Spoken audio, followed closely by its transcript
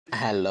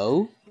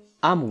Hello,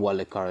 I'm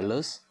Walle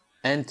Carlos,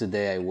 and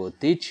today I will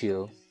teach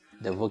you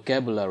the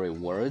vocabulary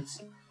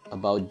words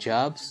about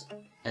jobs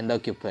and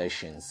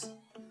occupations.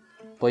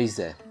 Pois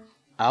é,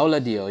 a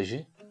aula de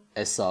hoje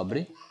é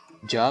sobre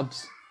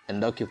jobs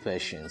and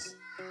occupations,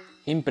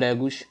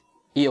 empregos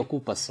e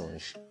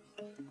ocupações.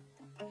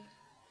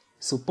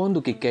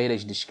 Supondo que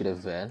queiras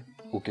descrever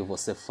o que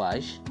você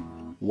faz,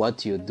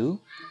 what you do,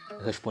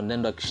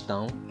 respondendo à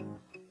questão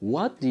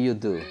what do you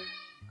do?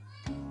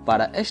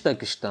 Para esta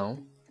questão,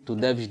 tu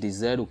deves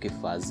dizer o que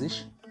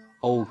fazes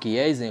ou o que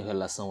és em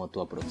relação à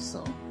tua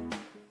profissão.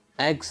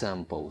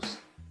 Examples: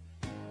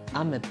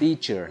 I'm a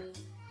teacher.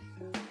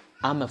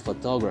 I'm a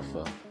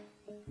photographer.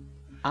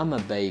 I'm a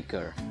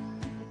baker.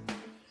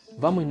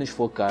 Vamos nos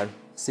focar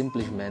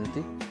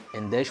simplesmente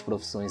em 10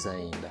 profissões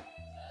ainda.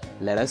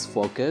 Let us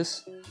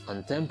focus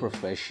on 10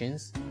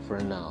 professions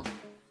for now.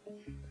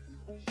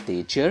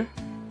 Teacher,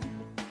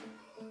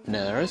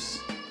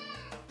 nurse,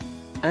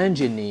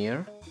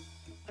 engineer,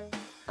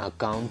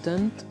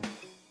 accountant,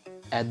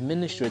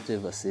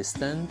 administrative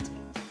assistant,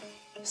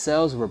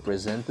 sales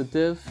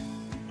representative,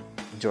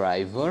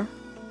 driver,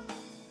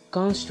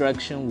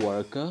 construction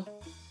worker,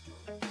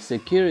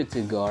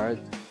 security guard,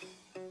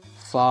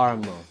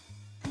 farmer.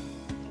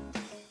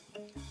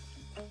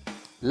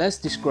 Let's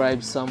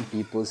describe some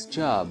people's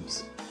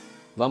jobs.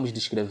 Vamos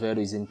descrever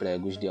os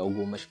empregos de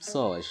algumas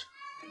pessoas,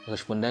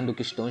 respondendo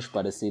questões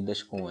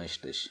parecidas com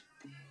estas.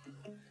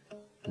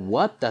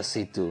 What does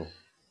he do?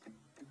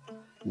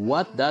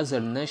 What does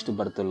Ernesto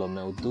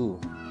Bartolomeu do?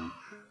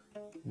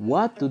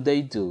 What do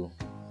they do?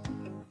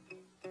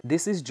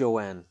 This is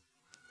Joanne.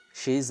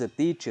 She is a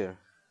teacher.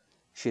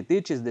 She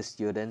teaches the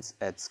students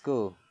at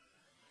school.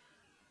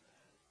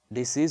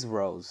 This is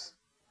Rose.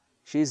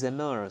 She is a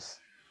nurse.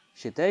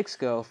 She takes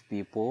care of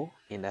people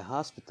in the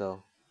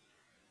hospital.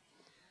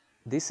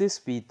 This is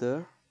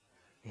Peter.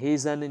 He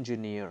is an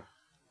engineer.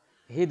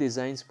 He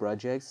designs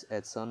projects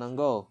at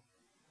Sonangol.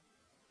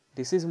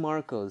 This is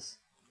Marcos.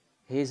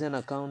 He is an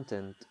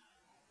accountant.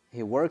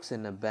 He works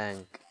in a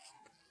bank.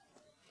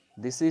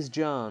 This is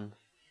John.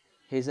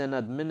 He is an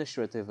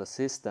administrative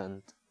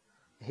assistant.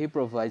 He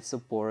provides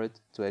support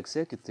to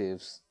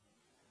executives.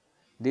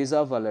 These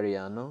are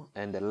Valeriano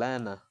and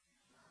Elena.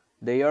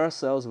 They are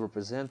sales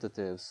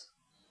representatives.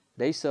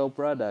 They sell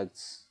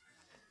products.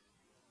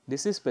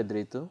 This is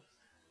Pedrito.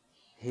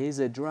 He is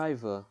a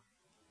driver.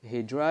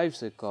 He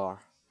drives a car.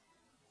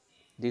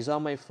 These are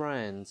my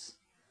friends.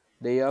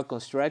 They are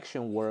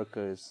construction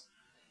workers.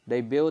 They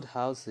build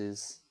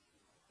houses.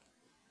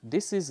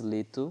 This is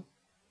Lito.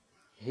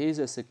 He is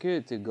a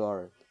security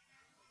guard.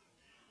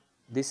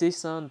 This is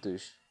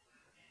Santos.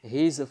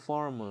 He is a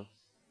farmer.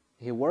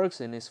 He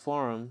works in his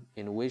farm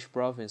in which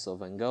province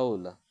of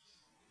Angola.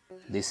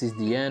 This is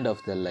the end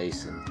of the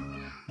lesson.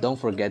 Don't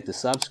forget to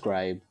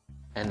subscribe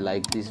and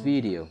like this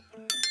video.